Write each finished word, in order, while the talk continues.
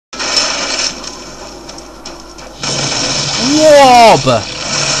Wob!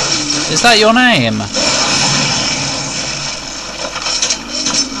 Is that your name?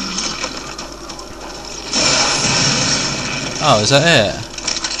 Oh, is that it?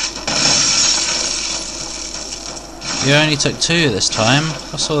 You only took 2 this time.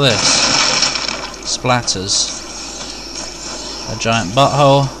 What's all this? Splatters. A giant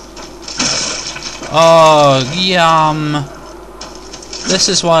butthole. Oh, yum! This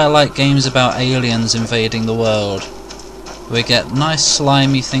is why I like games about aliens invading the world. We get nice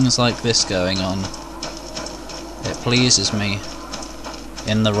slimy things like this going on. It pleases me.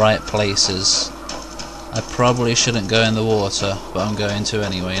 In the right places. I probably shouldn't go in the water, but I'm going to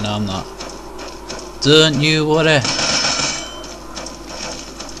anyway. No, I'm not. Don't you worry.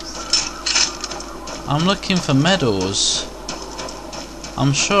 I'm looking for medals.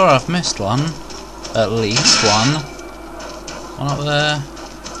 I'm sure I've missed one. At least one. One up there.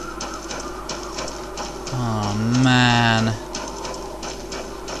 Oh man.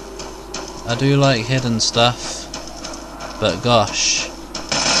 I do like hidden stuff. But gosh.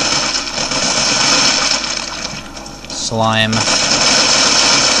 Slime.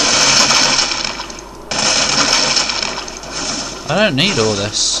 I don't need all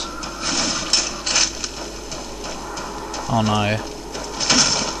this. Oh no.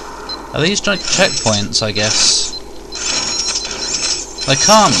 Are these checkpoints, I guess? They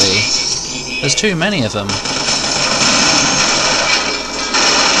can't be. There's too many of them.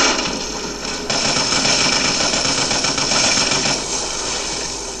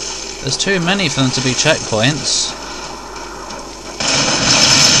 There's too many for them to be checkpoints.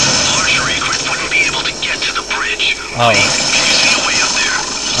 Oh.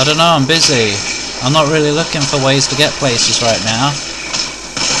 I don't know, I'm busy. I'm not really looking for ways to get places right now.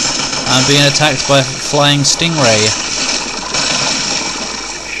 I'm being attacked by a flying stingray.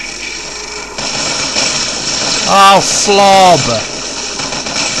 Oh, flob!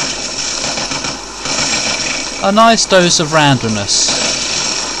 A nice dose of randomness.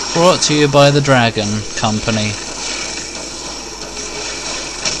 Brought to you by the Dragon Company.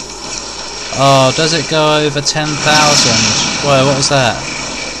 Oh, does it go over 10,000? Whoa, what was that?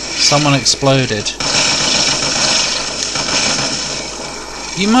 Someone exploded.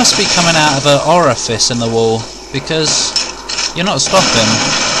 You must be coming out of an orifice in the wall, because you're not stopping.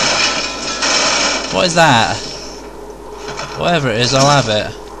 What is that? Whatever it is, I'll have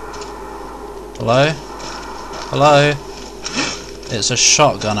it. Hello? Hello? It's a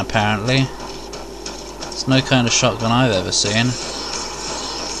shotgun, apparently. It's no kind of shotgun I've ever seen.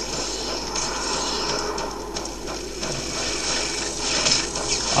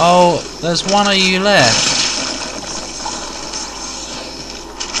 Oh, there's one of you left.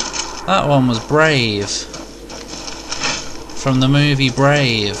 That one was Brave. From the movie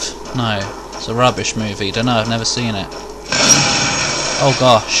Brave. No, it's a rubbish movie. Don't know, I've never seen it. Oh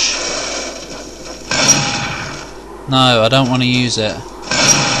gosh. No, I don't want to use it.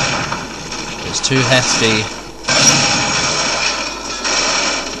 It's too hefty.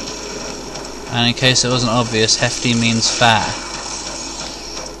 And in case it wasn't obvious, hefty means fat.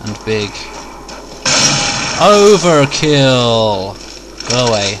 And big. Overkill! Go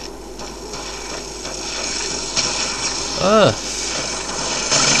away. Ugh.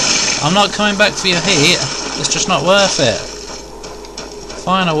 I'm not coming back for your heat. It's just not worth it.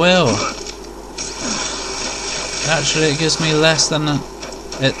 Fine, I will. Actually, it gives me less than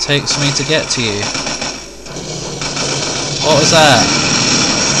it takes me to get to you. What was that?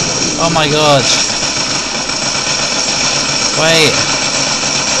 Oh my god. Wait.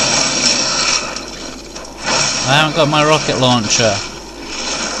 I haven't got my rocket launcher.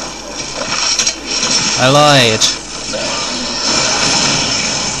 I lied.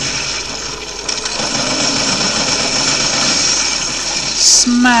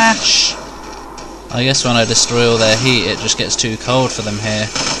 Smash! I guess when I destroy all their heat, it just gets too cold for them here,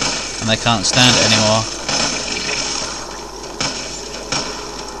 and they can't stand it anymore.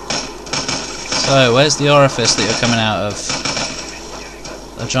 So, where's the orifice that you're coming out of?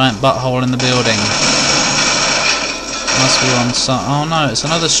 A giant butthole in the building. Must be on some. Oh no, it's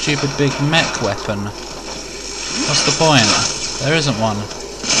another stupid big mech weapon. What's the point? There isn't one.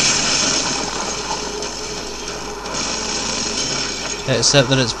 Except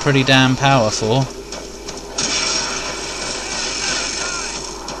that it's pretty damn powerful.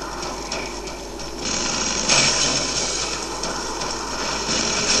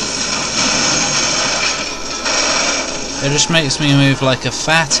 It just makes me move like a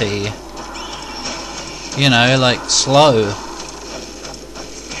fatty. You know, like slow.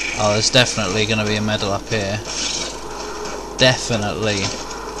 Oh, there's definitely going to be a medal up here. Definitely.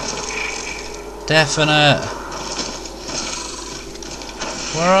 Definite.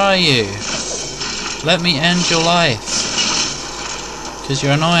 Where are you? Let me end your life. Because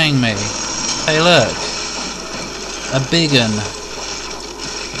you're annoying me. Hey, look. A big un.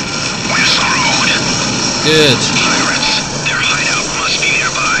 Good. Pirates. Their hideout must be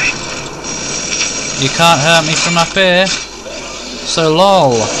nearby. You can't hurt me from up here. So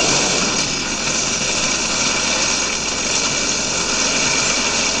lol.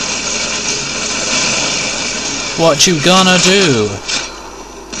 What you gonna do?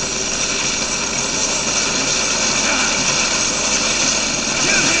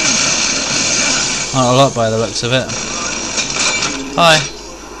 Not a lot by the looks of it. Hi.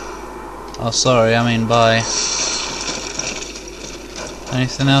 Oh, sorry, I mean bye.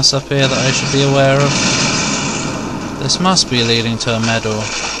 Anything else up here that I should be aware of? This must be leading to a medal.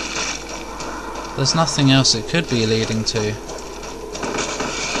 There's nothing else it could be leading to.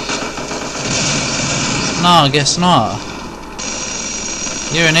 No, I guess not.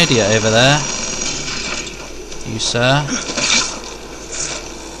 You're an idiot over there. You, sir.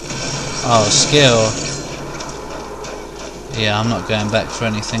 Oh, skill. Yeah, I'm not going back for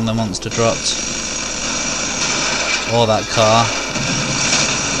anything the monster dropped. Or that car.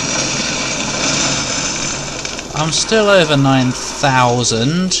 I'm still over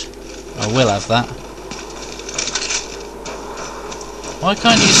 9,000. I will have that. Why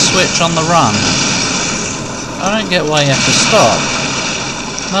can't you switch on the run? I don't get why you have to stop.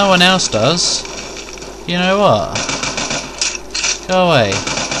 No one else does. You know what? Go away.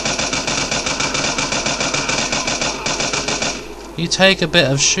 You take a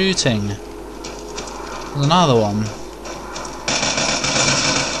bit of shooting. There's another one.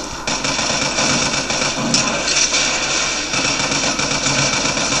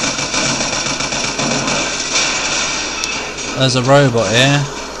 There's a robot here.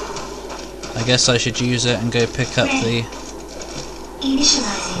 I guess I should use it and go pick up the...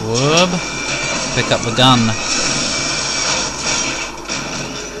 Whoop. Pick up the gun.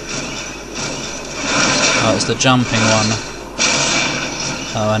 Oh, it's the jumping one.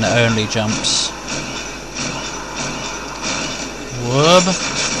 Oh, and it only jumps. Whoop.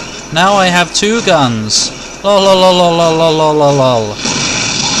 Now I have 2 guns. Lol lol lol lol lol lol lol lol.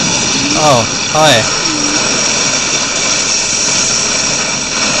 Oh, hi.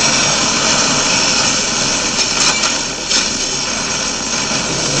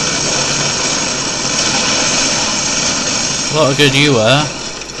 A lot of good you were.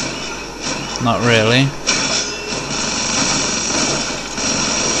 Not really.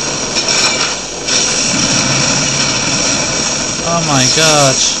 Oh my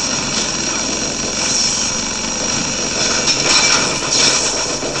god.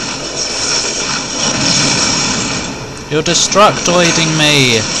 You're destructoiding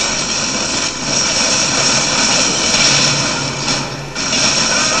me.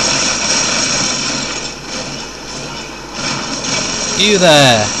 You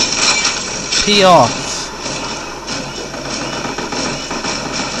there. Pee off.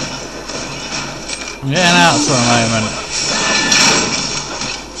 I'm getting out for a moment.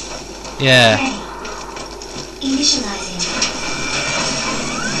 Yeah. Initializing.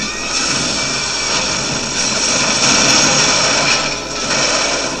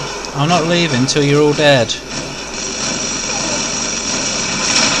 I'm not leaving till you're all dead.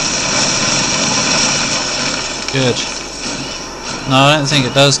 Good. No, I don't think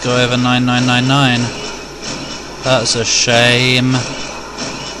it does go over 9999. That's a shame.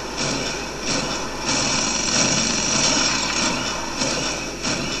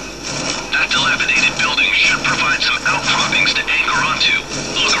 That dilapidated building should provide some outcroppings to anchor onto.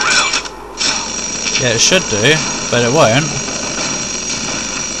 Look around. Yeah, it should do, but it won't.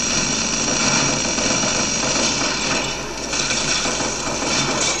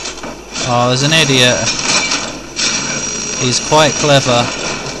 Oh, there's an idiot. He's quite clever.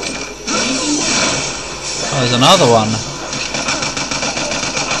 Oh, there's another one.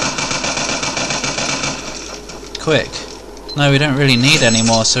 Quick. No, we don't really need any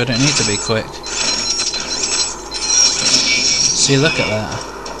more, so we don't need to be quick. See, look at that.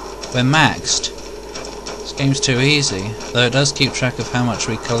 We're maxed. This game's too easy, though it does keep track of how much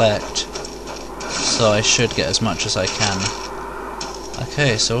we collect. So I should get as much as I can.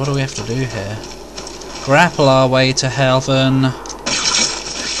 Okay, so what do we have to do here? Grapple our way to heaven.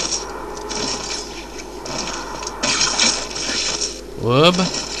 Whoop.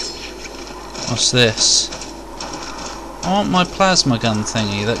 What's this? I want my plasma gun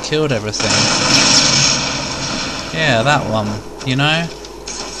thingy that killed everything. Yeah, that one. You know?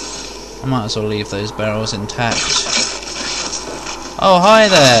 I might as well leave those barrels intact. Oh, hi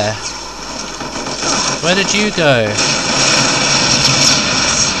there! Where did you go?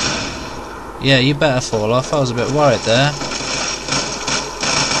 Yeah, you better fall off. I was a bit worried there.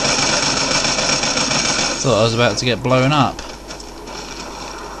 Thought I was about to get blown up.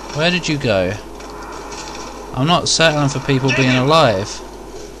 Where did you go? I'm not settling for people being alive.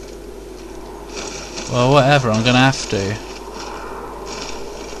 Well, whatever, I'm gonna have to.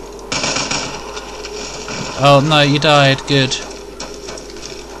 Oh no, you died. Good.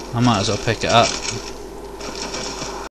 I might as well pick it up.